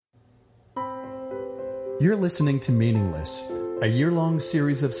You're listening to Meaningless, a year-long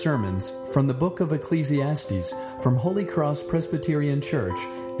series of sermons from the book of Ecclesiastes from Holy Cross Presbyterian Church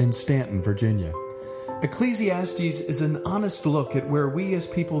in Stanton, Virginia. Ecclesiastes is an honest look at where we as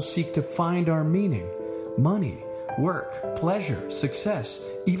people seek to find our meaning: money, work, pleasure, success,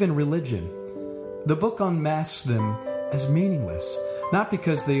 even religion. The book unmasks them as meaningless, not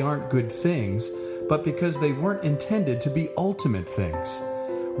because they aren't good things, but because they weren't intended to be ultimate things.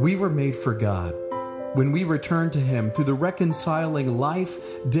 We were made for God. When we return to Him through the reconciling life,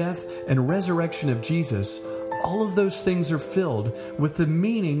 death, and resurrection of Jesus, all of those things are filled with the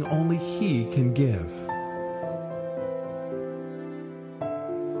meaning only He can give.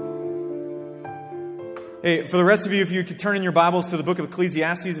 Hey, for the rest of you, if you could turn in your Bibles to the book of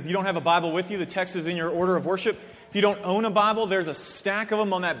Ecclesiastes. If you don't have a Bible with you, the text is in your order of worship. If you don't own a Bible, there's a stack of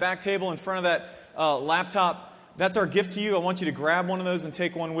them on that back table in front of that laptop. That's our gift to you. I want you to grab one of those and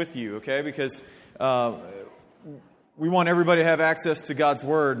take one with you, okay? Because we want everybody to have access to God's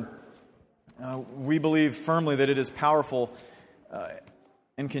Word. We believe firmly that it is powerful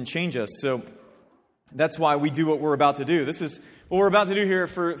and can change us. So that's why we do what we're about to do. This is what we're about to do here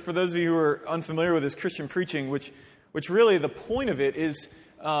for those of you who are unfamiliar with this Christian preaching, which really the point of it is,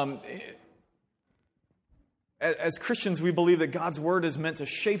 as Christians, we believe that God's Word is meant to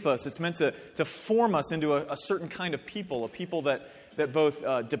shape us. It's meant to form us into a certain kind of people, a people that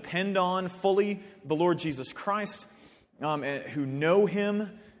both depend on fully the Lord Jesus Christ, who know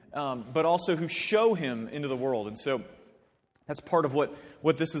Him, but also who show Him into the world. And so that's part of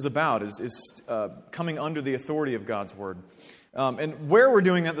what this is about, is coming under the authority of God's Word. And where we're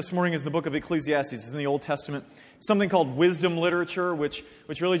doing that this morning is the book of Ecclesiastes. It's in the Old Testament. Something called wisdom literature, which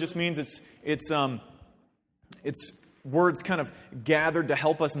really just means it's words kind of gathered to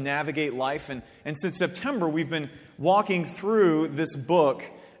help us navigate life. And since September, we've been walking through this book,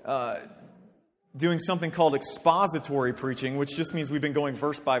 doing something called expository preaching, which just means we've been going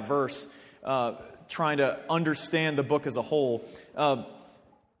verse by verse, trying to understand the book as a whole. And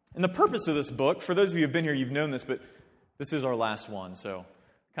the purpose of this book, for those of you who have been here, you've known this, but this is our last one, so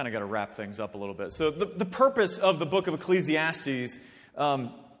kind of got to wrap things up a little bit. So the purpose of the book of Ecclesiastes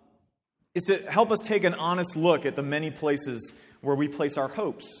is to help us take an honest look at the many places where we place our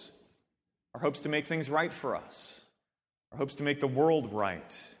hopes to make things right for us, our hopes to make the world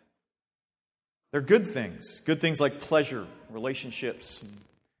right. They're good things like pleasure, relationships,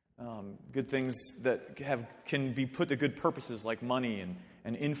 good things that can be put to good purposes like money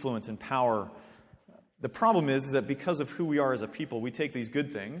and influence and power. The problem is that because of who we are as a people, we take these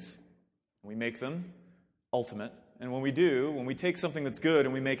good things and we make them ultimate. And when we take something that's good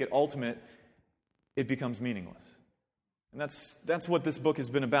and we make it ultimate, it becomes meaningless. And that's what this book has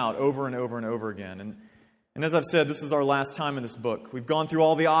been about over and over and over again. And as I've said, this is our last time in this book. We've gone through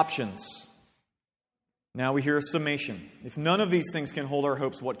all the options. Now we hear a summation. If none of these things can hold our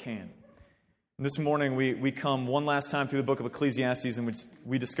hopes, what can? And this morning we come one last time through the book of Ecclesiastes and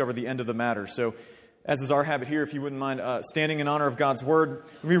we discover the end of the matter. So as is our habit here, if you wouldn't mind standing in honor of God's Word,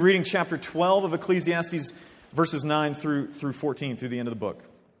 we'll be reading chapter 12 of Ecclesiastes, verses 9 through 14, through the end of the book.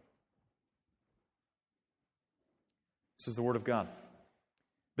 This is the Word of God.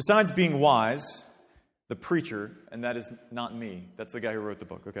 Besides being wise, the preacher, and that is not me, that's the guy who wrote the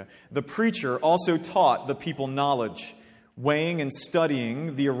book, okay? The preacher also taught the people knowledge, weighing and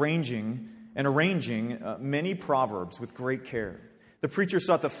studying the arranging many proverbs with great care. The preacher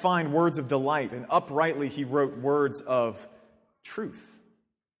sought to find words of delight, and uprightly he wrote words of truth.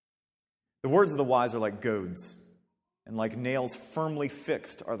 The words of the wise are like goads, and like nails firmly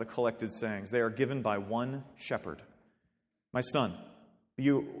fixed are the collected sayings. They are given by one shepherd. My son,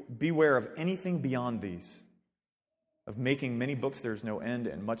 beware of anything beyond these. Of making many books there is no end,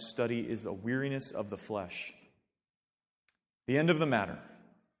 and much study is a weariness of the flesh. The end of the matter.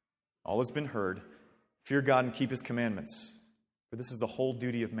 All has been heard. Fear God and keep His commandments. For this is the whole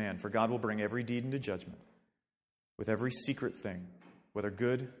duty of man. For God will bring every deed into judgment with every secret thing, whether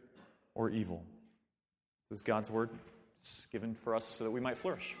good or evil. This is God's word. It's given for us so that we might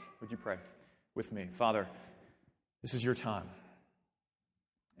flourish. Would you pray with me? Father, this is your time.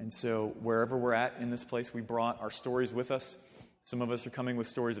 And so wherever we're at in this place, we brought our stories with us. Some of us are coming with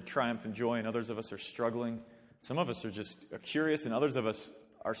stories of triumph and joy, and others of us are struggling. Some of us are just curious, and others of us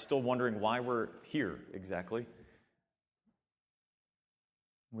are still wondering why we're here exactly.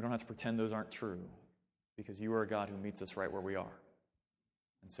 We don't have to pretend those aren't true, because you are a God who meets us right where we are.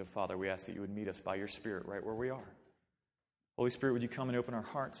 And so, Father, we ask that you would meet us by your Spirit right where we are. Holy Spirit, would you come and open our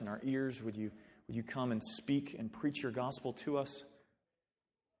hearts and our ears? Would you come and speak and preach your gospel to us?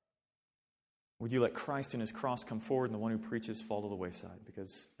 Would you let Christ and His cross come forward and the one who preaches fall to the wayside?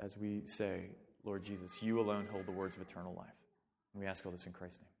 Because, as we say, Lord Jesus. You alone hold the words of eternal life. And we ask all this in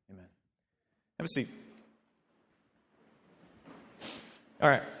Christ's name. Amen. Have a seat. All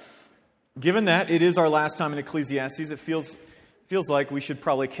right. Given that it is our last time in Ecclesiastes, it feels like we should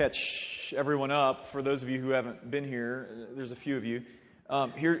probably catch everyone up. For those of you who haven't been here, there's a few of you.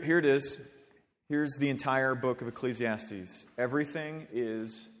 Here it is. Here's the entire book of Ecclesiastes. Everything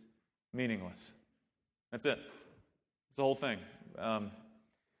is meaningless. That's it. It's the whole thing.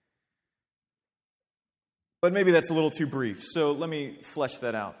 But maybe that's a little too brief, so let me flesh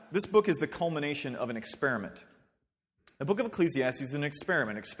that out. This book is the culmination of an experiment. The book of Ecclesiastes is an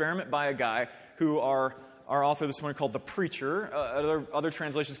experiment by a guy who our author this morning called the preacher. Other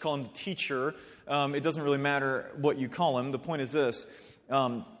translations call him the teacher. It doesn't really matter what you call him. The point is this.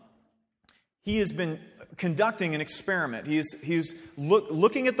 He has been conducting an experiment. He's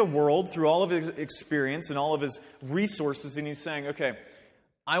looking at the world through all of his experience and all of his resources, and he's saying, okay,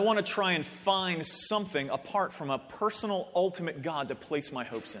 I want to try and find something apart from a personal, ultimate God to place my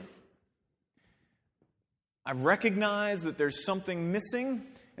hopes in. I recognize that there's something missing,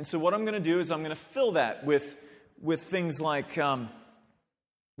 and so what I'm going to do is I'm going to fill that with things like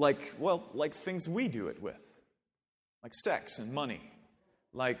things we do it with, like sex and money,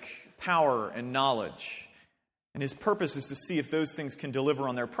 like power and knowledge. And his purpose is to see if those things can deliver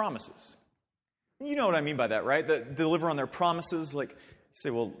on their promises. You know what I mean by that, right? That deliver on their promises. Like, you say,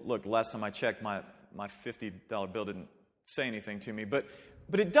 well, look, last time I checked, my $50 bill didn't say anything to me, but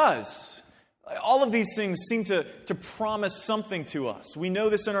it does. All of these things seem to promise something to us. We know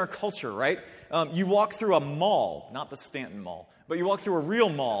this in our culture, right? You walk through a mall, not the Stanton Mall, but you walk through a real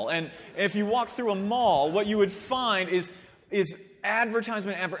mall. And if you walk through a mall, what you would find is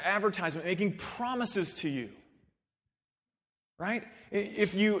advertisement after advertisement making promises to you. Right?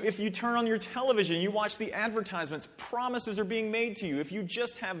 If you turn on your television, you watch the advertisements, promises are being made to you. If you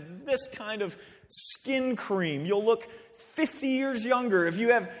just have this kind of skin cream, you'll look 50 years younger. If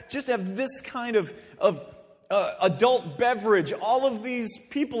you just have this kind of adult beverage, all of these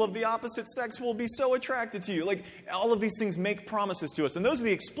people of the opposite sex will be so attracted to you. Like, all of these things make promises to us. And those are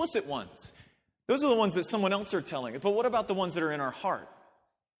the explicit ones. Those are the ones that someone else are telling us. But what about the ones that are in our heart?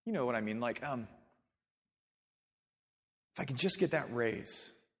 You know what I mean? Like, if I could just get that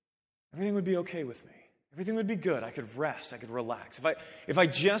raise, everything would be okay with me. Everything would be good. I could rest. I could relax. If I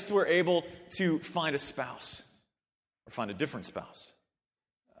just were able to find a spouse or find a different spouse.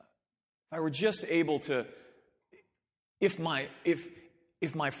 If I were just able to, if my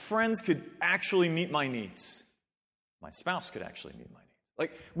friends could actually meet my needs, my spouse could actually meet my needs.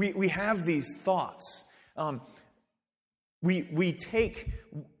 Like, we have these thoughts. We take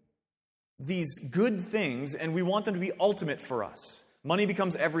these good things, and we want them to be ultimate for us. Money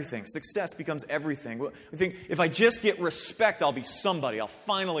becomes everything. Success becomes everything. We think, if I just get respect, I'll be somebody. I'll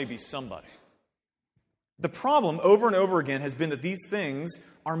finally be somebody. The problem over and over again has been that these things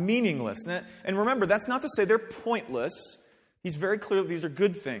are meaningless. And remember, that's not to say they're pointless. He's very clear that these are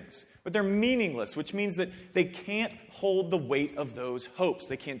good things. But they're meaningless, which means that they can't hold the weight of those hopes.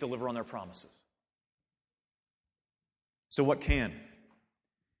 They can't deliver on their promises. So what can?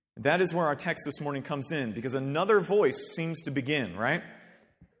 That is where our text this morning comes in, because another voice seems to begin, right?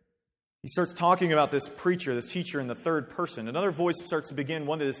 He starts talking about this preacher, this teacher in the third person. Another voice starts to begin,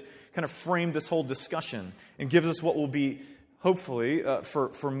 one that has kind of framed this whole discussion and gives us what will be, hopefully,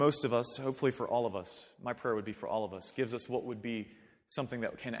 for most of us, hopefully for all of us, my prayer would be for all of us, gives us what would be something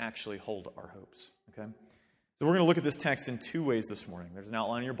that can actually hold our hopes, okay? So we're going to look at this text in two ways this morning. There's an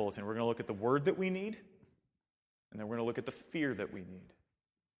outline in your bulletin. We're going to look at the word that we need, and then we're going to look at the fear that we need.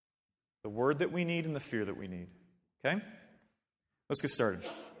 The word that we need and the fear that we need. Okay? Let's get started.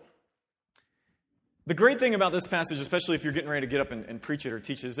 The great thing about this passage, especially if you're getting ready to get up and preach it or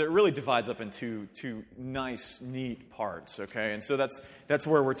teach it, is that it really divides up into two nice, neat parts. Okay? And so that's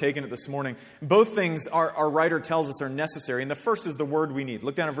where we're taking it this morning. Both things our writer tells us are necessary. And the first is the word we need.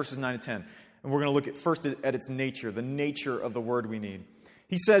 Look down at verses 9 and 10. And we're going to look at first at its nature, the nature of the word we need.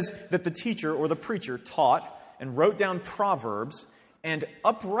 He says that the teacher or the preacher taught and wrote down proverbs, and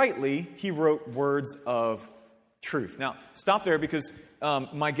uprightly, he wrote words of truth. Now, stop there, because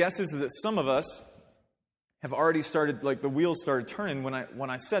my guess is that some of us have already started, like the wheels started turning when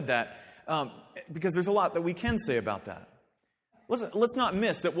I said that, because there's a lot that we can say about that. Let's not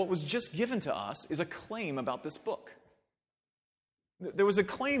miss that what was just given to us is a claim about this book. There was a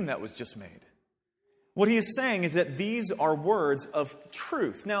claim that was just made. What he is saying is that these are words of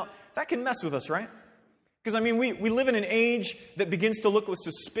truth. Now, that can mess with us, right? Because, I mean, we live in an age that begins to look with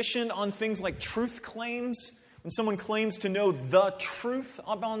suspicion on things like truth claims. When someone claims to know the truth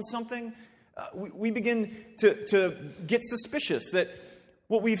on something, we begin to get suspicious that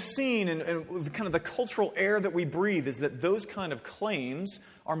what we've seen and kind of the cultural air that we breathe is that those kind of claims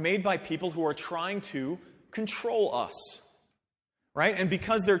are made by people who are trying to control us, right? And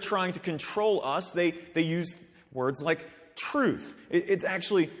because they're trying to control us, they use words like truth. It's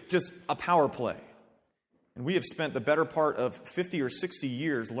actually just a power play. And we have spent the better part of 50 or 60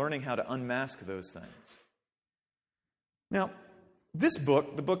 years learning how to unmask those things. Now, this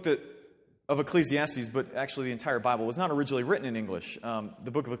book, the book of Ecclesiastes, but actually the entire Bible, was not originally written in English.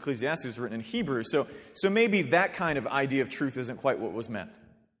 The book of Ecclesiastes was written in Hebrew, so maybe that kind of idea of truth isn't quite what was meant.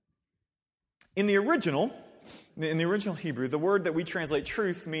 In the original Hebrew, the word that we translate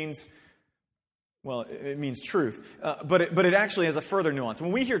truth means, well, it means truth, but it actually has a further nuance.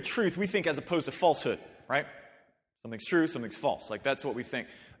 When we hear truth, we think as opposed to falsehood, right? Something's true, something's false. Like, that's what we think.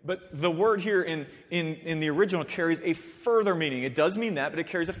 But the word here in the original carries a further meaning. It does mean that, but it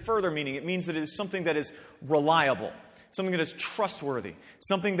carries a further meaning. It means that it is something that is reliable, something that is trustworthy,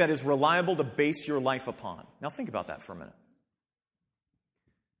 something that is reliable to base your life upon. Now think about that for a minute.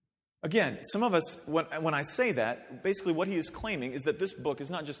 Again, some of us, when I say that, basically what he is claiming is that this book is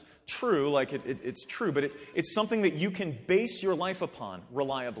not just true, like it's true, but it's something that you can base your life upon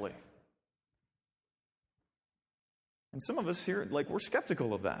reliably. And some of us here, we're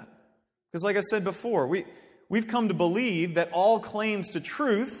skeptical of that. Because like I said before, we've come to believe that all claims to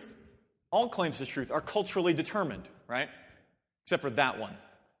truth are culturally determined, right? Except for that one.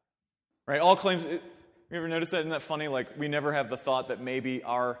 Right? All claims, you ever notice that? Isn't that funny? Like, we never have the thought that maybe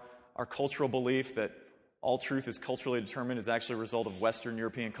our cultural belief that all truth is culturally determined is actually a result of Western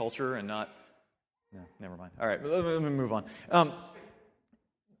European culture and not... No, never mind. All right, let me move on.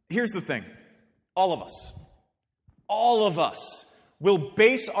 Here's the thing. All of us will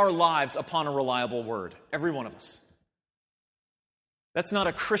base our lives upon a reliable word. Every one of us. That's not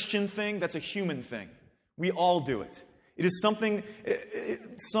a Christian thing, that's a human thing. We all do it. It is something,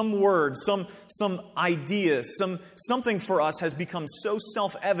 some word, some idea, something for us has become so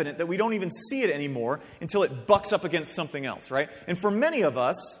self-evident that we don't even see it anymore until it bucks up against something else, right? And for many of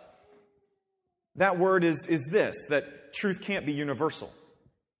us, that word is this, that truth can't be universal.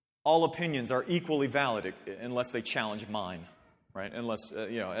 All opinions are equally valid unless they challenge mine, right? Unless,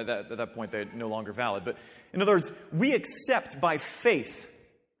 at that point they're no longer valid. But in other words, we accept by faith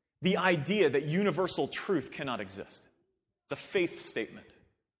the idea that universal truth cannot exist. It's a faith statement.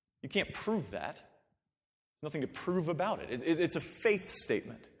 You can't prove that. There's nothing to prove about it. It's a faith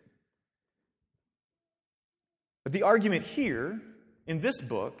statement. But the argument here in this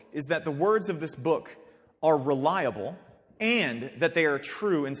book is that the words of this book are reliable and that they are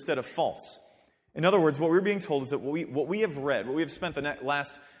true instead of false. In other words, what we're being told is that what we have read, what we have spent the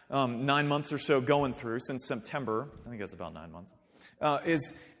last 9 months or so going through since September, I think that's about 9 months,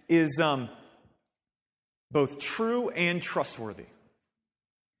 is both true and trustworthy.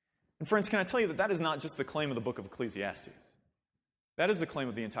 And friends, can I tell you that is not just the claim of the book of Ecclesiastes. That is the claim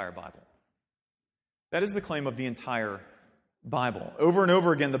of the entire Bible. That is the claim of the entire Bible. Over and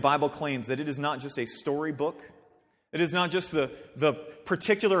over again, the Bible claims that it is not just a storybook. It is not just the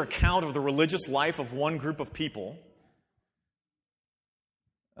particular account of the religious life of one group of people,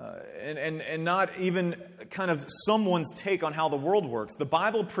 and not even kind of someone's take on how the world works. The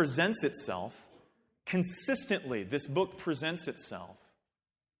Bible presents itself consistently. This book presents itself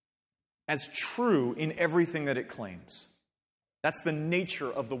as true in everything that it claims. That's the nature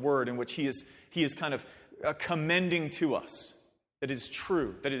of the word in which he is kind of commending to us that it is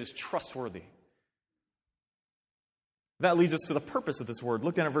true, that it is trustworthy. That leads us to the purpose of this word.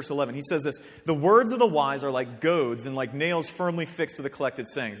 Look down at verse 11. He says this, "The words of the wise are like goads and like nails firmly fixed to the collected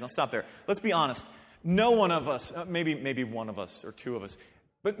sayings." Now stop there. Let's be honest. No one of us, maybe one of us or two of us,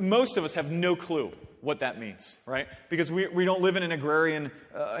 but most of us have no clue what that means, right? Because we don't live in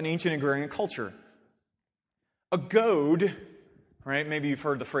an ancient agrarian culture. A goad, right? Maybe you've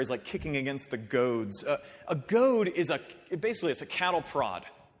heard the phrase like kicking against the goads. A goad is basically it's a cattle prod.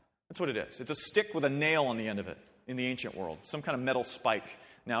 That's what it is. It's a stick with a nail on the end of it. In the ancient world, some kind of metal spike.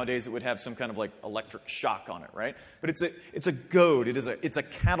 Nowadays, it would have some kind of like electric shock on it, right? But it's a goad. It's a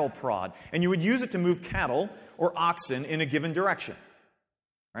cattle prod, and you would use it to move cattle or oxen in a given direction,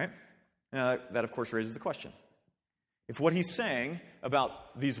 right? Now, that of course raises the question: if what he's saying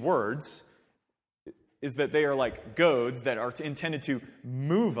about these words is that they are like goads that are intended to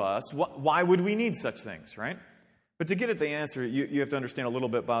move us, why would we need such things, right? But to get at the answer, you have to understand a little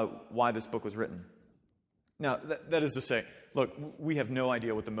bit about why this book was written. Now, that is to say, look, we have no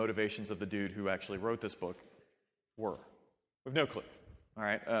idea what the motivations of the dude who actually wrote this book were. We have no clue, all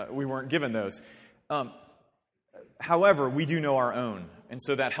right? We weren't given those. However, we do know our own, and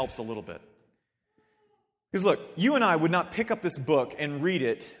so that helps a little bit. Because look, you and I would not pick up this book and read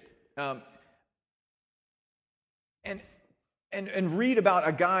it and read about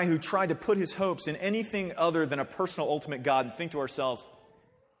a guy who tried to put his hopes in anything other than a personal ultimate God and think to ourselves,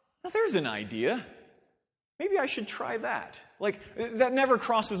 now there's an idea. Maybe I should try that. Like, that never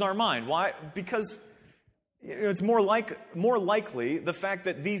crosses our mind. Why? Because it's more likely the fact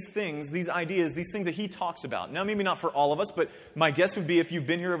that these things, these ideas, these things that he talks about. Now, maybe not for all of us, but my guess would be if you've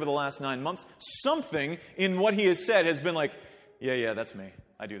been here over the last 9 months, something in what he has said has been like, yeah, that's me.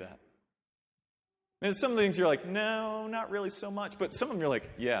 I do that. And some of the things you're like, no, not really so much. But some of them you're like,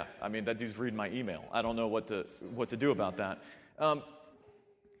 yeah, I mean, that dude's reading my email. I don't know what to do about that.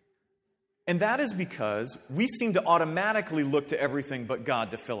 And that is because we seem to automatically look to everything but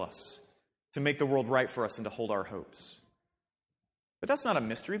God to fill us, to make the world right for us and to hold our hopes. But that's not a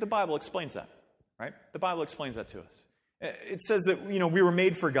mystery. The Bible explains that, right? The Bible explains that to us. It says that, we were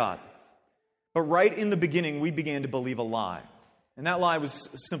made for God. But right in the beginning, we began to believe a lie. And that lie was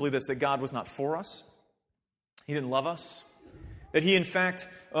simply this, that God was not for us. He didn't love us. That he, in fact,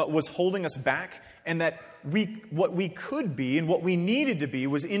 was holding us back. And that what we could be and what we needed to be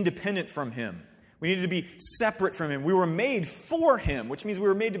was independent from him. We needed to be separate from him. We were made for him, which means we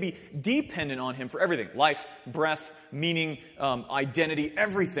were made to be dependent on him for everything. Life, breath, meaning, identity,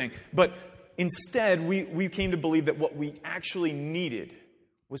 everything. But instead, we came to believe that what we actually needed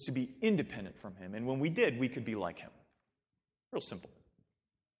was to be independent from him. And when we did, we could be like him. Real simple.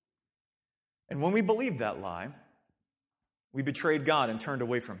 And when we believed that lie, we betrayed God and turned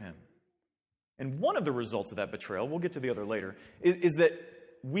away from him. And one of the results of that betrayal, we'll get to the other later, is that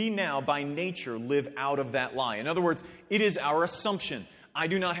we now, by nature, live out of that lie. In other words, it is our assumption. I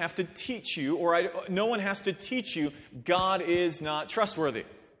do not have to teach you, or no one has to teach you, God is not trustworthy.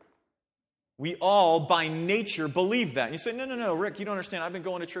 We all, by nature, believe that. And you say, no, Rick, you don't understand. I've been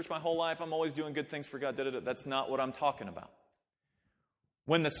going to church my whole life. I'm always doing good things for God. That's not what I'm talking about.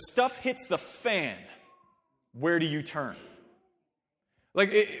 When the stuff hits the fan, where do you turn?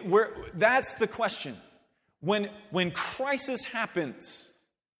 That's the question. When crisis happens,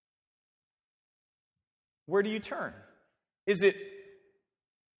 where do you turn? Is it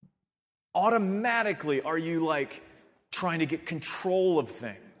automatically, are you like trying to get control of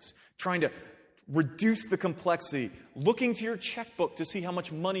things, trying to reduce the complexity, looking to your checkbook to see how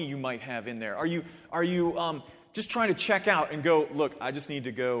much money you might have in there? Are you just trying to check out and go, look, I need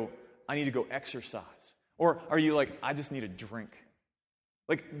to go exercise? Or are you like, I just need a drink?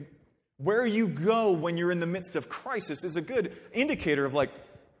 Like, where you go when you're in the midst of crisis is a good indicator of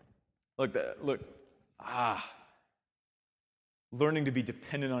learning to be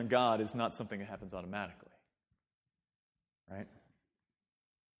dependent on God is not something that happens automatically, right?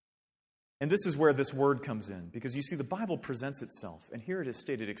 And this is where this word comes in, because you see, the Bible presents itself, and here it is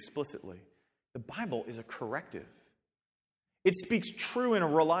stated explicitly. The Bible is a corrective. It speaks true and a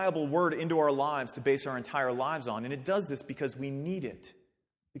reliable word into our lives to base our entire lives on, and it does this because we need it.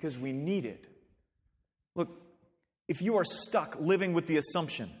 Because we need it. Look, if you are stuck living with the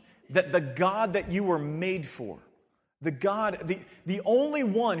assumption that the God that you were made for, the only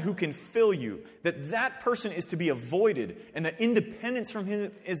one who can fill you, that person is to be avoided, and that independence from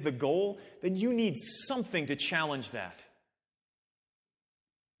him is the goal, then you need something to challenge that.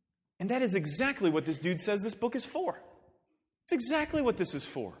 And that is exactly what this dude says this book is for. It's exactly what this is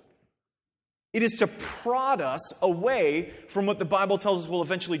for. It is to prod us away from what the Bible tells us will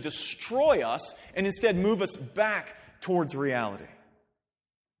eventually destroy us and instead move us back towards reality.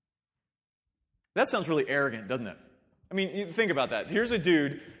 That sounds really arrogant, doesn't it? I mean, think about that. Here's a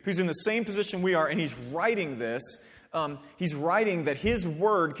dude who's in the same position we are, and he's writing this. He's writing that his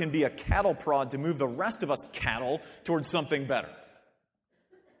word can be a cattle prod to move the rest of us cattle towards something better.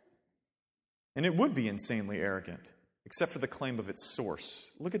 And it would be insanely arrogant, except for the claim of its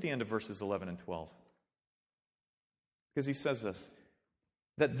source. Look at the end of verses 11 and 12. Because he says this,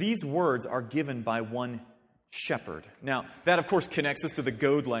 that these words are given by one shepherd. Now, that of course connects us to the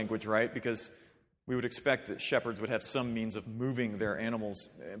goad language, right? Because we would expect that shepherds would have some means of moving their animals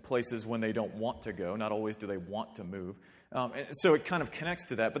in places when they don't want to go. Not always do they want to move. So it kind of connects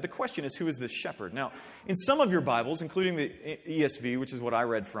to that. But the question is, who is this shepherd? Now, in some of your Bibles, including the ESV, which is what I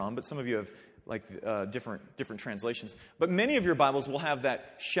read from, but some of you have different translations. But many of your Bibles will have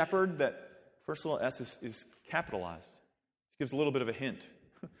that shepherd that, first of all, S is capitalized. It gives a little bit of a hint,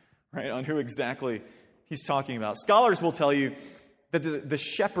 right, on who exactly he's talking about. Scholars will tell you that the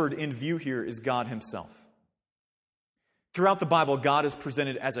shepherd in view here is God himself. Throughout the Bible, God is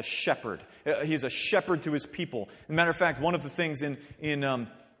presented as a shepherd. He is a shepherd to his people. As a matter of fact, one of the things in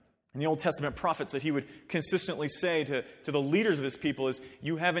the Old Testament prophets that he would consistently say to the leaders of his people is,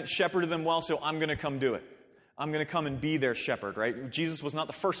 you haven't shepherded them well, so I'm going to come do it. I'm going to come and be their shepherd, right? Jesus was not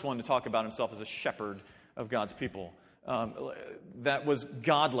the first one to talk about himself as a shepherd of God's people. That was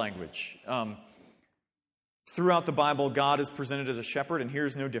God language. Throughout the Bible, God is presented as a shepherd, and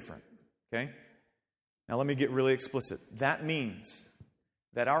here's no different, okay? Now let me get really explicit. That means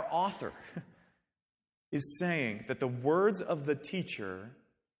that our author is saying that the words of the teacher,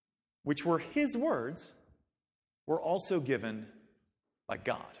 which were his words, were also given by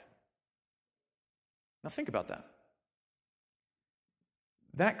God. Now think about that.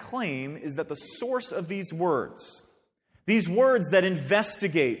 That claim is that the source of these words that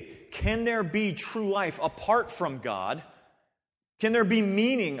investigate, can there be true life apart from God? Can there be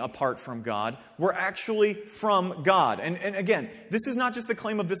meaning apart from God? Were actually from God. And again, this is not just the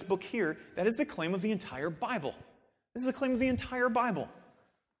claim of this book here. That is the claim of the entire Bible. This is the claim of the entire Bible.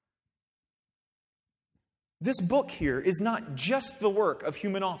 This book here is not just the work of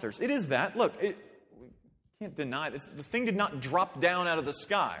human authors. It is that. Look, we can't deny it. The thing did not drop down out of the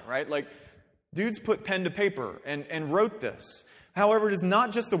sky, right? Like, dudes put pen to paper and wrote this. However, it is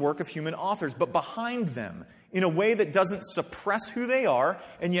not just the work of human authors, but behind them, in a way that doesn't suppress who they are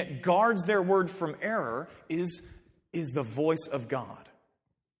and yet guards their word from error, is the voice of God.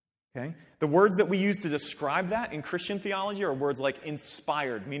 Okay? The words that we use to describe that in Christian theology are words like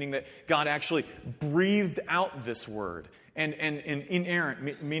inspired, meaning that God actually breathed out this word, and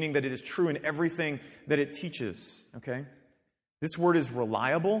inerrant, meaning that it is true in everything that it teaches. Okay? This word is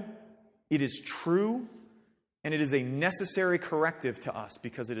reliable, it is true, and it is a necessary corrective to us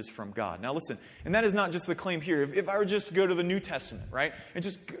because it is from God. Now listen, and that is not just the claim here. If I were just to go to the New Testament, right, and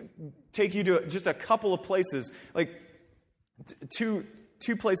just take you to just a couple of places, like two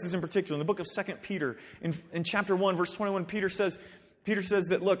places in particular. In the book of 2 Peter, in chapter 1, verse 21, Peter says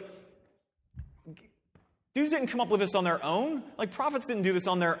that, look, dudes didn't come up with this on their own. Like, prophets didn't do this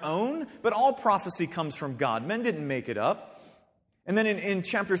on their own, but all prophecy comes from God. Men didn't make it up. And then in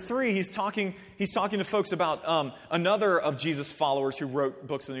chapter 3, he's talking to folks about another of Jesus' followers who wrote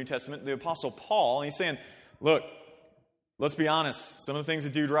books of the New Testament, the Apostle Paul. And he's saying, look, let's be honest. Some of the things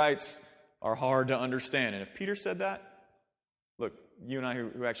the dude writes are hard to understand. And if Peter said that, look, you and I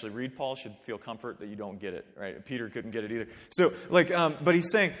who actually read Paul should feel comfort that you don't get it, right? Peter couldn't get it either. So, but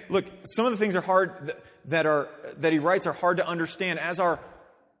he's saying, look, some of the things are hard that he writes are hard to understand, as are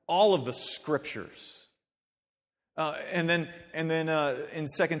all of the Scriptures. And then in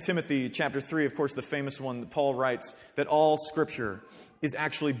 2 Timothy chapter 3, of course, the famous one, Paul writes that all Scripture is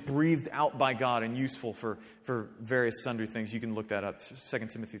actually breathed out by God and useful for various sundry things. You can look that up, 2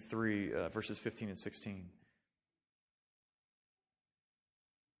 Timothy 3, verses 15 and 16.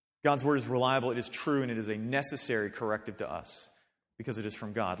 God's word is reliable, it is true, and it is a necessary corrective to us because it is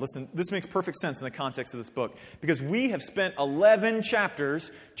from God. Listen, this makes perfect sense in the context of this book, because we have spent 11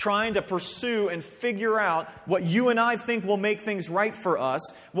 chapters trying to pursue and figure out what you and I think will make things right for us,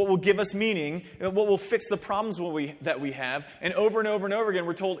 what will give us meaning, what will fix the problems that we have, and over again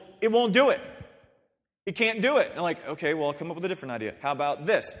we're told it won't do it. It can't do it. And like, okay, well, I'll come up with a different idea. How about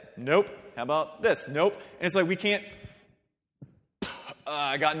this? Nope. How about this? Nope. And it's like, we can't...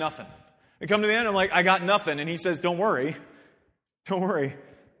 I got nothing. We come to the end, I'm like, I got nothing. And he says, don't worry. Don't worry.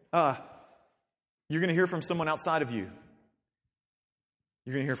 You're going to hear from someone outside of you.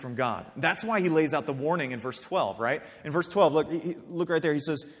 You're going to hear from God. That's why he lays out the warning in verse 12, right? In verse 12, look right there. He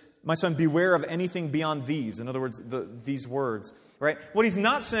says, my son, beware of anything beyond these. In other words, these words, right? What he's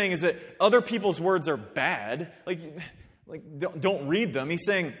not saying is that other people's words are bad. Like don't read them. He's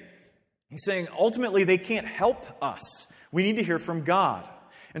saying ultimately they can't help us. We need to hear from God.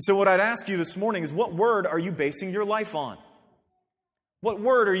 And so what I'd ask you this morning is, what word are you basing your life on? What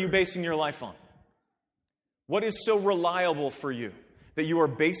word are you basing your life on? What is so reliable for you that you are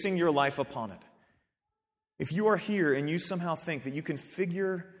basing your life upon it? If you are here and you somehow think that you can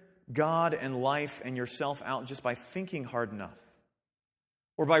figure God and life and yourself out just by thinking hard enough,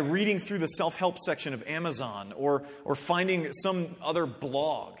 or by reading through the self-help section of Amazon, or finding some other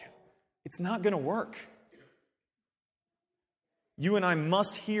blog, it's not going to work. You and I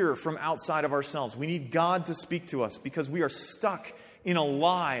must hear from outside of ourselves. We need God to speak to us because we are stuck in a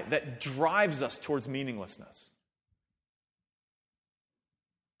lie that drives us towards meaninglessness.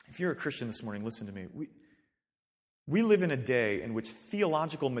 If you're a Christian this morning, listen to me. We live in a day in which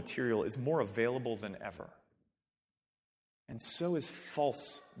theological material is more available than ever. And so is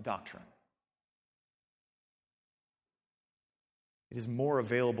false doctrine. It is more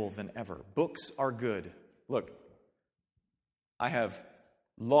available than ever. Books are good. Look, I have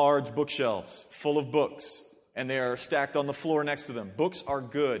large bookshelves full of books, and they are stacked on the floor next to them. Books are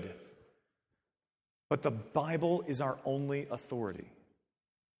good. But the Bible is our only authority.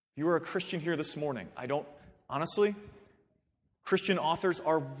 If you are a Christian here this morning, Honestly, Christian authors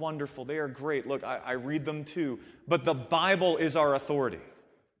are wonderful. They are great. Look, I read them too. But the Bible is our authority.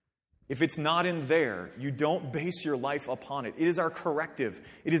 If it's not in there, you don't base your life upon it. It is our corrective.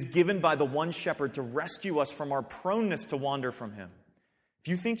 It is given by the one shepherd to rescue us from our proneness to wander from him. If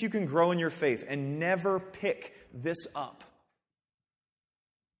you think you can grow in your faith and never pick this up,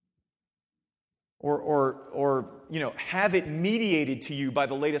 or have it mediated to you by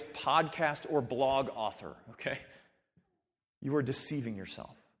the latest podcast or blog author, okay? You are deceiving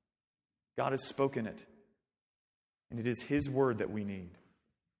yourself. God has spoken it, and it is his word that we need.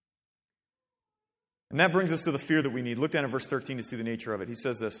 And that brings us to the fear that we need. Look down at verse 13 to see the nature of it. He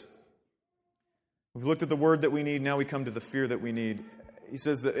says this. We've looked at the word that we need. Now we come to the fear that we need. He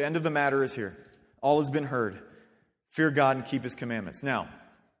says the end of the matter is here. All has been heard. Fear God and keep his commandments. Now,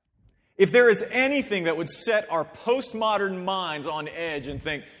 if there is anything that would set our postmodern minds on edge and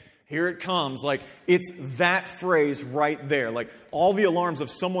think, here it comes, like it's that phrase right there. Like all the alarms of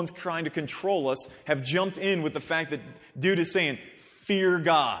someone's trying to control us have jumped in with the fact that dude is saying, fear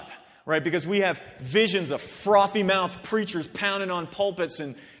God. Right? Because we have visions of frothy-mouthed preachers pounding on pulpits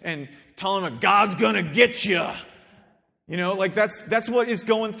and telling them, God's going to get you. You know, like that's what is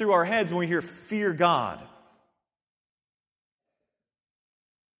going through our heads when we hear fear God.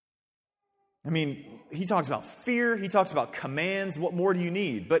 I mean, he talks about fear. He talks about commands. What more do you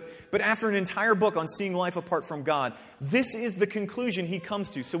need? But after an entire book on seeing life apart from God, this is the conclusion he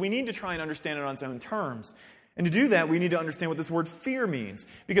comes to. So we need to try and understand it on its own terms. And to do that, we need to understand what this word fear means.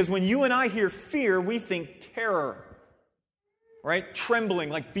 Because when you and I hear fear, we think terror. Right? Trembling,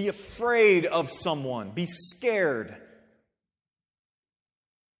 like be afraid of someone. Be scared.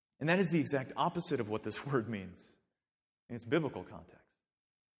 And that is the exact opposite of what this word means in its biblical context.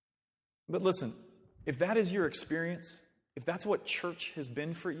 But listen, if that is your experience, if that's what church has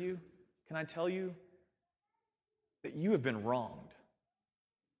been for you, can I tell you that you have been wronged?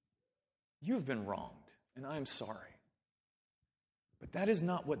 You have been wronged. And I am sorry. But that is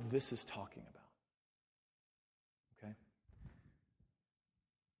not what this is talking about. Okay?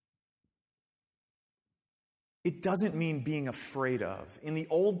 It doesn't mean being afraid of. In the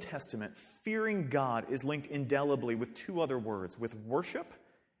Old Testament, fearing God is linked indelibly with two other words, with worship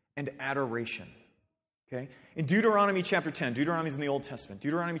and adoration. Okay? In Deuteronomy chapter 10, Deuteronomy is in the Old Testament,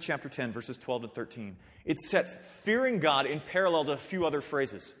 Deuteronomy chapter 10, verses 12 to 13, it sets fearing God in parallel to a few other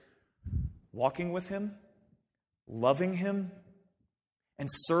phrases. Walking with him, loving him, and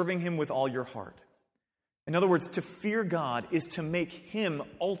serving him with all your heart. In other words, to fear God is to make him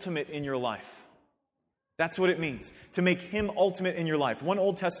ultimate in your life. That's what it means, to make him ultimate in your life. One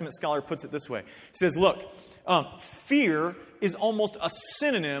Old Testament scholar puts it this way. He says, look, fear is almost a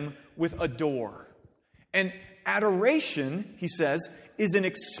synonym with adore. And adoration, he says, is an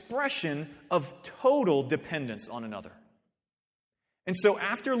expression of total dependence on another. And so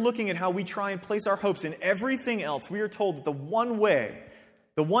after looking at how we try and place our hopes in everything else, we are told that the one way,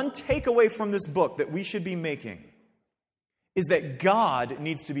 the one takeaway from this book that we should be making is that God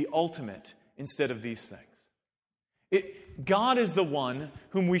needs to be ultimate instead of these things. God is the one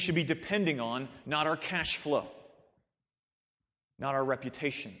whom we should be depending on, not our cash flow, not our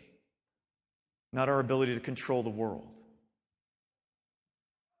reputation, not our ability to control the world.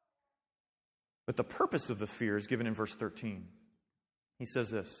 But the purpose of the fear is given in verse 13. He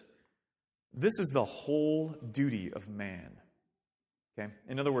says this is the whole duty of man. Okay?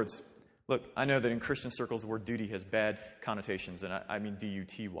 In other words, look, I know that in Christian circles the word duty has bad connotations, and I mean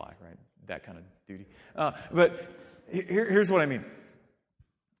D-U-T-Y, right? That kind of duty. But here's what I mean.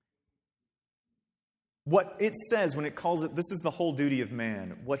 What it says when it calls it, this is the whole duty of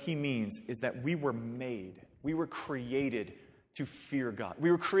man, what he means is that we were made, we were created to fear God. We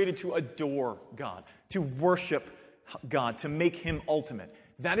were created to adore God, to worship God, to make him ultimate.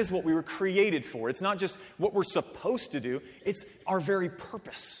 That is what we were created for. It's not just what we're supposed to do, it's our very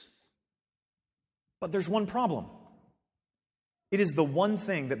purpose. But there's one problem. It is the one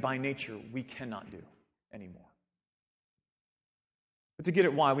thing that by nature we cannot do anymore. But to get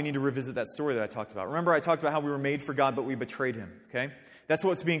at why, we need to revisit that story that I talked about. Remember, I talked about how we were made for God, but we betrayed him. Okay? That's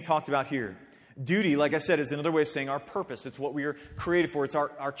what's being talked about here. Duty, like I said, is another way of saying our purpose. It's what we are created for. It's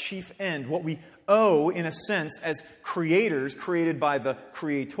our chief end, what we owe, in a sense, as creators created by the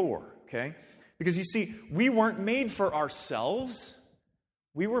Creator. Okay? Because you see, we weren't made for ourselves.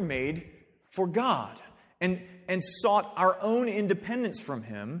 We were made for God. And sought our own independence from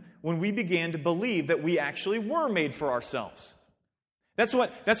him when we began to believe that we actually were made for ourselves. That's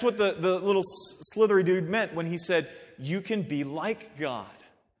what the little slithery dude meant when he said, you can be like God.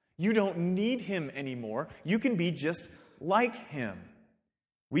 You don't need him anymore. You can be just like him.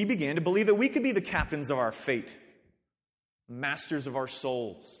 we began to believe that we could be the captains of our fate, masters of our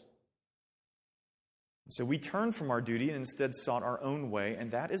souls. So we turned from our duty and instead sought our own way,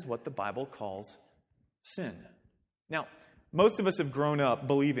 and that is what the Bible calls sin. Now, most of us have grown up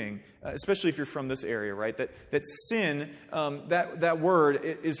believing, especially if you're from this area, right, that sin, that word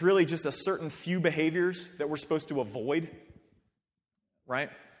is really just a certain few behaviors that we're supposed to avoid, right?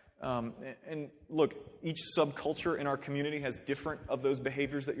 And look, each subculture in our community has different of those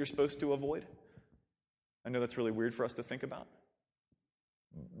behaviors that you're supposed to avoid. I know that's really weird for us to think about.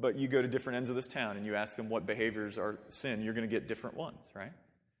 But you go to different ends of this town and you ask them what behaviors are sin, you're going to get different ones, right?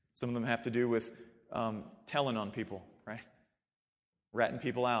 Some of them have to do with telling on people, right? Ratting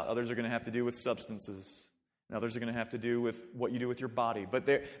people out. Others are going to have to do with substances. And others are going to have to do with what you do with your body. But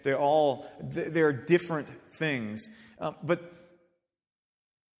they're different things. But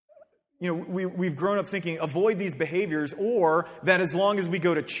you know, we've grown up thinking avoid these behaviors, or that as long as we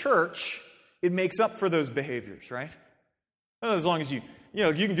go to church, it makes up for those behaviors, right? As long as you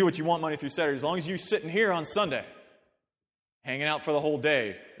can do what you want Monday through Saturday, as long as you're sitting here on Sunday, hanging out for the whole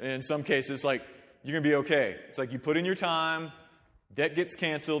day. In some cases, like, you're going to be okay. It's like you put in your time, debt gets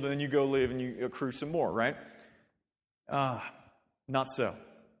canceled, and then you go live and you accrue some more, right? Not so.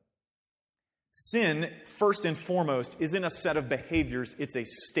 Sin, first and foremost, isn't a set of behaviors, it's a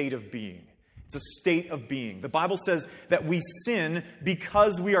state of being. It's a state of being. The Bible says that we sin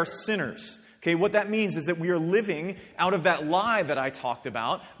because we are sinners. Okay, what that means is that we are living out of that lie that I talked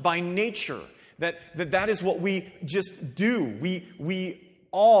about by nature. That is what we just do. We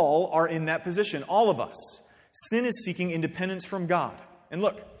all are in that position, all of us. Sin is seeking independence from God. And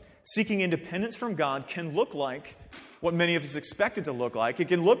look, seeking independence from God can look like what many of us expect it to look like. It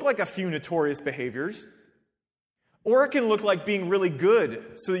can look like a few notorious behaviors, or it can look like being really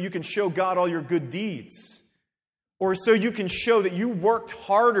good so that you can show God all your good deeds, or so you can show that you worked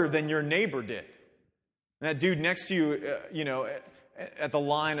harder than your neighbor did. And that dude next to you, at the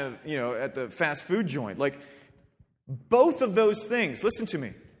line of, at the fast food joint. Like, both of those things, listen to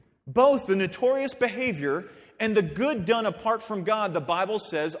me, both the notorious behavior and the good done apart from God, the Bible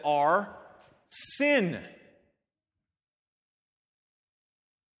says, are sin.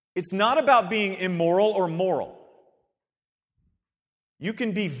 It's not about being immoral or moral. You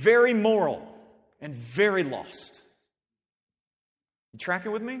can be very moral and very lost. You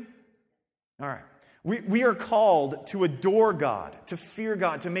tracking with me? All right. We are called to adore God, to fear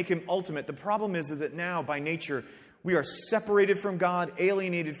God, to make Him ultimate. The problem is that now, by nature, we are separated from God,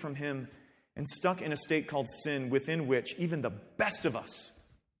 alienated from Him, and stuck in a state called sin, within which even the best of us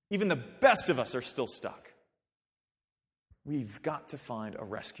are still stuck. We've got to find a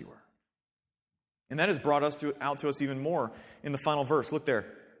rescuer. And that has brought us out to us even more in the final verse. Look there.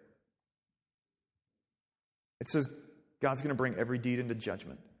 It says God's going to bring every deed into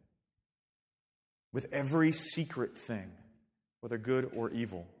judgment, with every secret thing, whether good or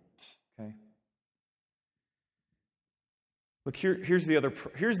evil. Okay? Look, here's the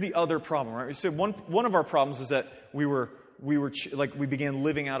other problem, right? We said one of our problems was that we began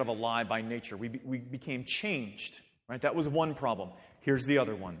living out of a lie by nature. We became changed, right? That was one problem. Here's the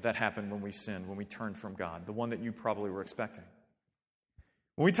other one that happened when we sinned, when we turned from God, the one that you probably were expecting.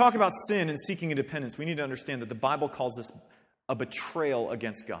 When we talk about sin and seeking independence, we need to understand that the Bible calls this a betrayal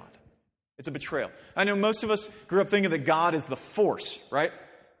against God. It's a betrayal. I know most of us grew up thinking that God is the force, right?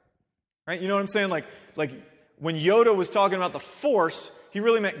 Right? You know what I'm saying? Like when Yoda was talking about the force, he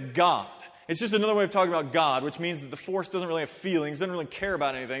really meant God. It's just another way of talking about God, which means that the force doesn't really have feelings, doesn't really care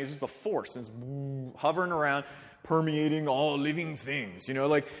about anything. It's just a force. It's hovering around, permeating all living things.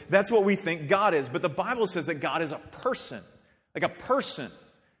 That's what we think God is. But the Bible says that God is a person, like a person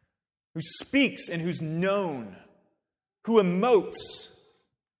who speaks and who's known, who emotes.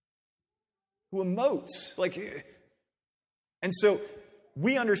 And so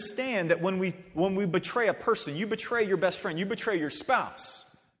we understand that when we betray a person, you betray your best friend, you betray your spouse,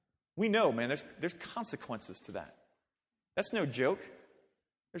 we know, man, there's consequences to that. That's no joke.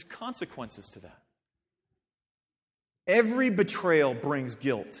 There's consequences to that. Every betrayal brings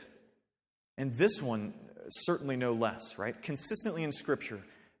guilt, and this one certainly no less, right? Consistently in Scripture,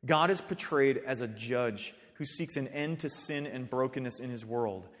 God is portrayed as a judge who seeks an end to sin and brokenness in His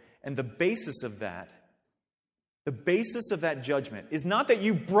world. And the basis of that judgment is not that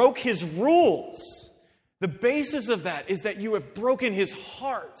you broke His rules. The basis of that is that you have broken His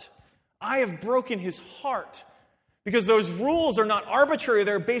heart. I have broken His heart. Because those rules are not arbitrary.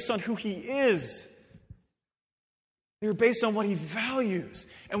 They're based on who He is. They're based on what He values.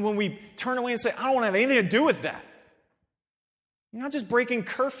 And when we turn away and say, I don't want to have anything to do with that, you're not just breaking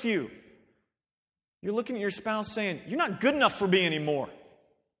curfew. You're looking at your spouse saying, you're not good enough for me anymore.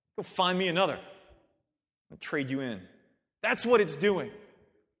 Go find me another. I'll trade you in. That's what it's doing.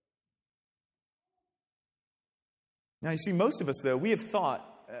 Now, you see, most of us, though, we have thought,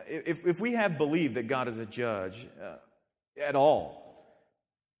 if we have believed that God is a judge at all,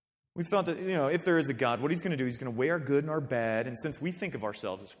 we've thought that, if there is a God, what he's going to do, he's going to weigh our good and our bad, and since we think of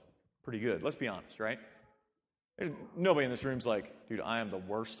ourselves as pretty good, let's be honest, right? There's nobody in this room's like, dude, I am the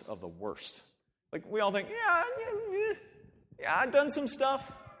worst of the worst. Like, we all think, yeah, I've done some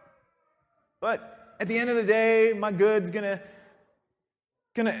stuff, but at the end of the day, my good's going to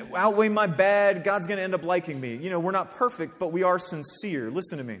outweigh my bad. God's going to end up liking me. We're not perfect, but we are sincere.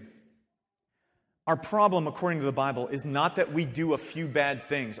 Listen to me. Our problem, according to the Bible, is not that we do a few bad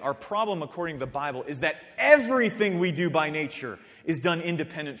things. Our problem, according to the Bible, is that everything we do by nature is done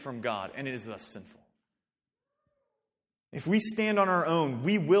independent from God, and it is thus sinful. If we stand on our own,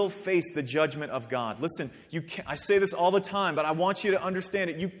 we will face the judgment of God. Listen, I say this all the time, but I want you to understand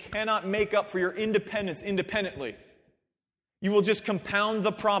it. You cannot make up for your independence independently. You will just compound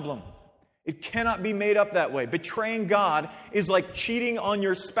the problem. It cannot be made up that way. Betraying God is like cheating on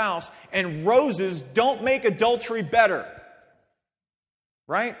your spouse, and roses don't make adultery better.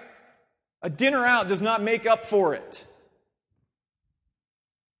 Right? A dinner out does not make up for it.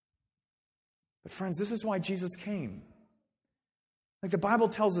 But friends, this is why Jesus came. Like the Bible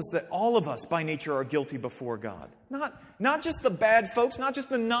tells us that all of us by nature are guilty before God. Not just the bad folks, not just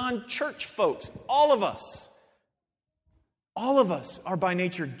the non-church folks. All of us. All of us are by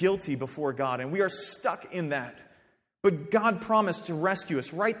nature guilty before God, and we are stuck in that. But God promised to rescue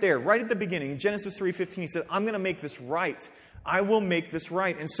us right there, right at the beginning. In Genesis 3:15, he said, I'm going to make this right. I will make this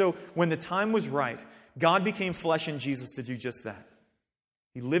right. And so when the time was right, God became flesh in Jesus to do just that.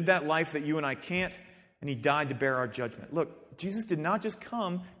 He lived that life that you and I can't, and he died to bear our judgment. Look, Jesus did not just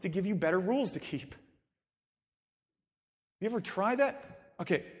come to give you better rules to keep. You ever tried that?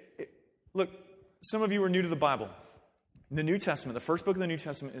 Okay, look, some of you are new to the Bible. In the New Testament, the first book of the New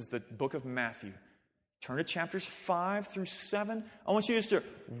Testament is the book of Matthew. Turn to chapters 5 through 7. I want you just to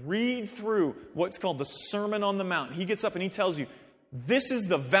read through what's called the Sermon on the Mount. He gets up and he tells you, this is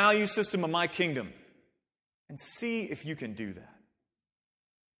the value system of my kingdom. And see if you can do that.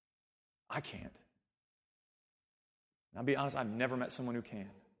 I can't. I'll be honest, I've never met someone who can.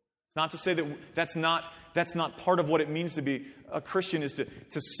 It's not to say that that's not part of what it means to be a Christian, is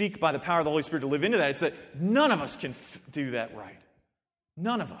to seek by the power of the Holy Spirit to live into that. It's that none of us can do that right.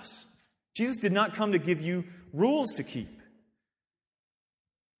 None of us. Jesus did not come to give you rules to keep.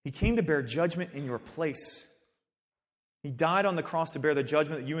 He came to bear judgment in your place. He died on the cross to bear the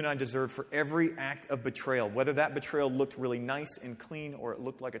judgment that you and I deserved for every act of betrayal, whether that betrayal looked really nice and clean or it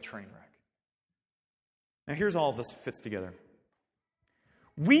looked like a train wreck. Now here's all of this fits together.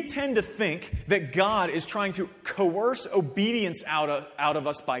 We tend to think that God is trying to coerce obedience out of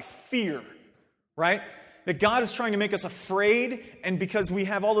us by fear, right? That God is trying to make us afraid, and because we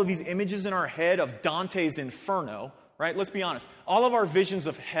have all of these images in our head of Dante's Inferno, right? Let's be honest. All of our visions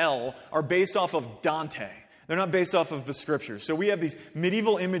of hell are based off of Dante. They're not based off of the Scriptures. So we have these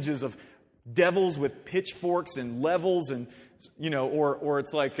medieval images of devils with pitchforks and levels and, or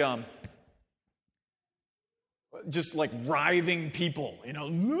it's like... just like writhing people,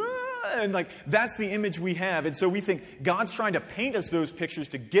 and like that's the image we have. And so we think God's trying to paint us those pictures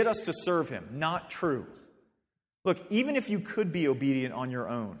to get us to serve him. Not true. Look, even if you could be obedient on your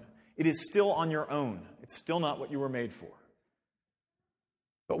own, it is still on your own. It's still not what you were made for.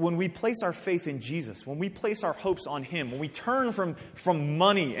 But when we place our faith in Jesus, when we place our hopes on him, when we turn from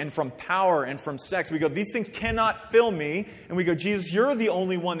money and from power and from sex, we go, these things cannot fill me. And we go, Jesus, you're the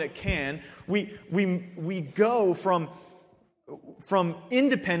only one that can. We go from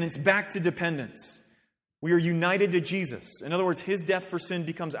independence back to dependence. We are united to Jesus. In other words, his death for sin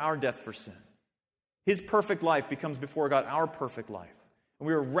becomes our death for sin. His perfect life becomes before God our perfect life. And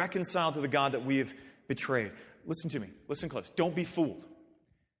we are reconciled to the God that we have betrayed. Listen to me. Listen close. Don't be fooled.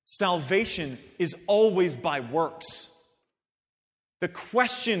 Salvation is always by works. The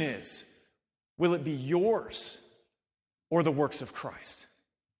question is, will it be yours or the works of Christ?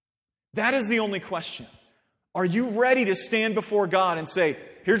 That is the only question. Are you ready to stand before God and say,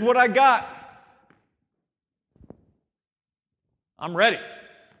 here's what I got. I'm ready.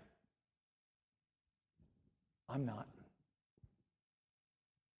 I'm not.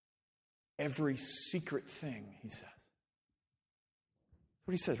 Every secret thing, he says.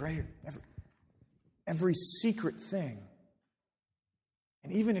 What he says right here. Every secret thing.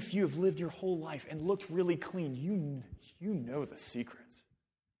 And even if you have lived your whole life and looked really clean, you know the secrets.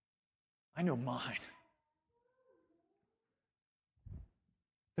 I know mine.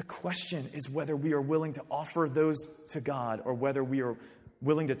 The question is whether we are willing to offer those to God or whether we are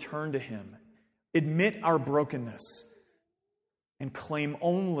willing to turn to Him, admit our brokenness, and claim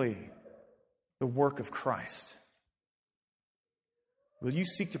only the work of Christ? Will you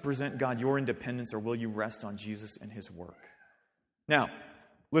seek to present God your independence, or will you rest on Jesus and His work? Now,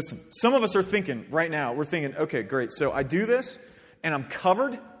 listen, some of us are thinking right now, we're thinking, okay, great, so I do this, and I'm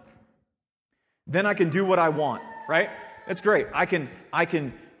covered, then I can do what I want, right? That's great. I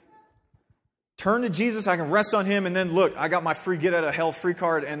can turn to Jesus, I can rest on Him, and then look, I got my free get out of hell free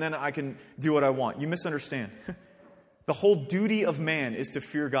card, and then I can do what I want. You misunderstand. The whole duty of man is to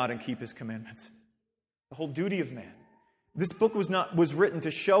fear God and keep His commandments. The whole duty of man. This book was written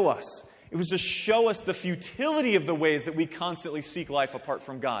to show us. It was to show us the futility of the ways that we constantly seek life apart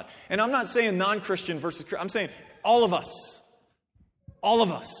from God. And I'm not saying non-Christian versus Christian. I'm saying all of us. All of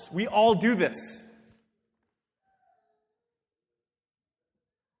us. We all do this.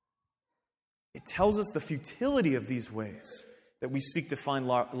 It tells us the futility of these ways that we seek to find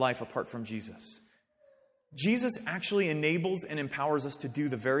life apart from Jesus. Jesus actually enables and empowers us to do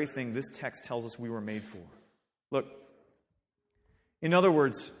the very thing this text tells us we were made for. Look, in other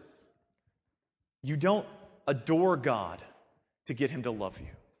words, you don't adore God to get Him to love you,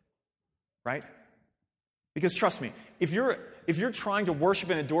 right? Because trust me, if you're trying to worship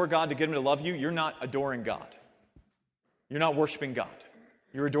and adore God to get Him to love you, you're not adoring God. You're not worshiping God.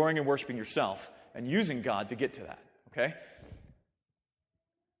 You're adoring and worshiping yourself and using God to get to that, okay?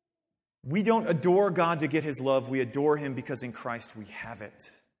 We don't adore God to get His love. We adore Him because in Christ we have it.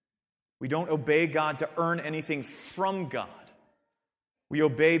 We don't obey God to earn anything from God. We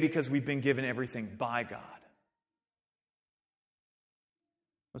obey because we've been given everything by God.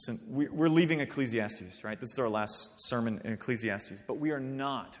 Listen, we're leaving Ecclesiastes, right? This is our last sermon in Ecclesiastes. But we are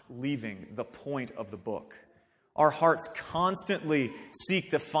not leaving the point of the book. Our hearts constantly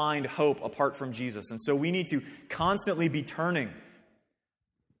seek to find hope apart from Jesus. And so we need to constantly be turning,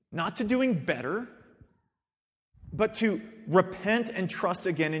 not to doing better, but to repent and trust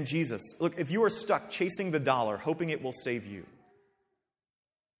again in Jesus. Look, if you are stuck chasing the dollar, hoping it will save you,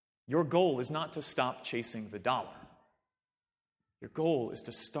 your goal is not to stop chasing the dollar. Your goal is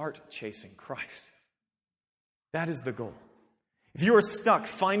to start chasing Christ. That is the goal. If you are stuck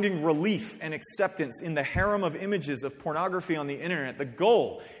finding relief and acceptance in the harem of images of pornography on the internet, the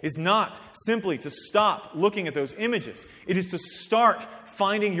goal is not simply to stop looking at those images. It is to start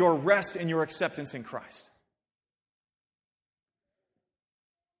finding your rest and your acceptance in Christ.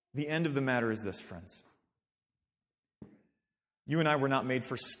 The end of the matter is this, friends. You and I were not made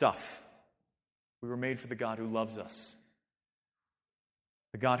for stuff. We were made for the God who loves us.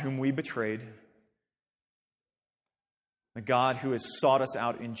 The God whom we betrayed. The God who has sought us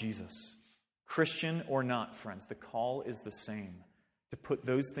out in Jesus. Christian or not, friends, the call is the same. To put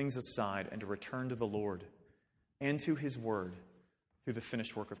those things aside and to return to the Lord and to His Word through the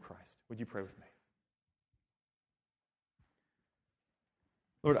finished work of Christ. Would you pray with me?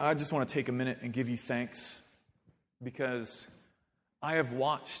 Lord, I just want to take a minute and give you thanks because I have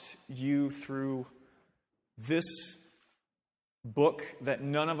watched you through this book that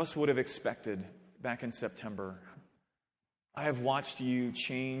none of us would have expected back in September. I have watched you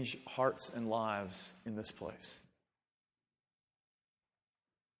change hearts and lives in this place.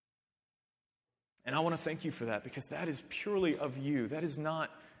 And I want to thank you for that because that is purely of you. That is not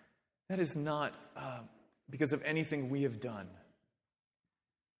because of anything we have done.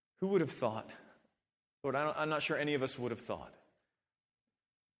 Who would have thought, Lord, I'm not sure any of us would have thought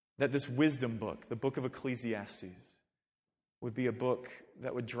that this wisdom book, the book of Ecclesiastes, would be a book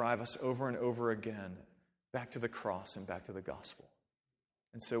that would drive us over and over again back to the cross and back to the gospel.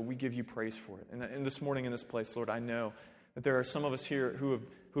 And so we give you praise for it. And this morning in this place, Lord, I know that there are some of us here who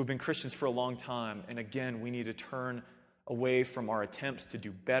have been Christians for a long time. And again, we need to turn away from our attempts to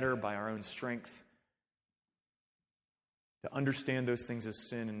do better by our own strength, to understand those things as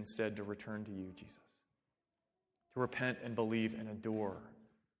sin and instead to return to you, Jesus. To repent and believe and adore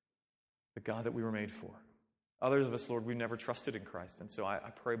the God that we were made for. Others of us, Lord, we've never trusted in Christ. And so I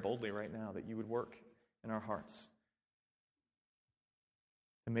pray boldly right now that you would work in our hearts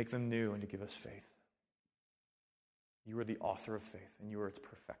to make them new and to give us faith. You are the author of faith, and you are its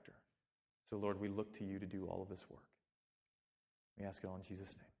perfecter. So, Lord, we look to you to do all of this work. We ask it all in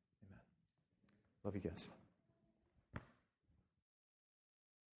Jesus' name. Amen. Love you guys.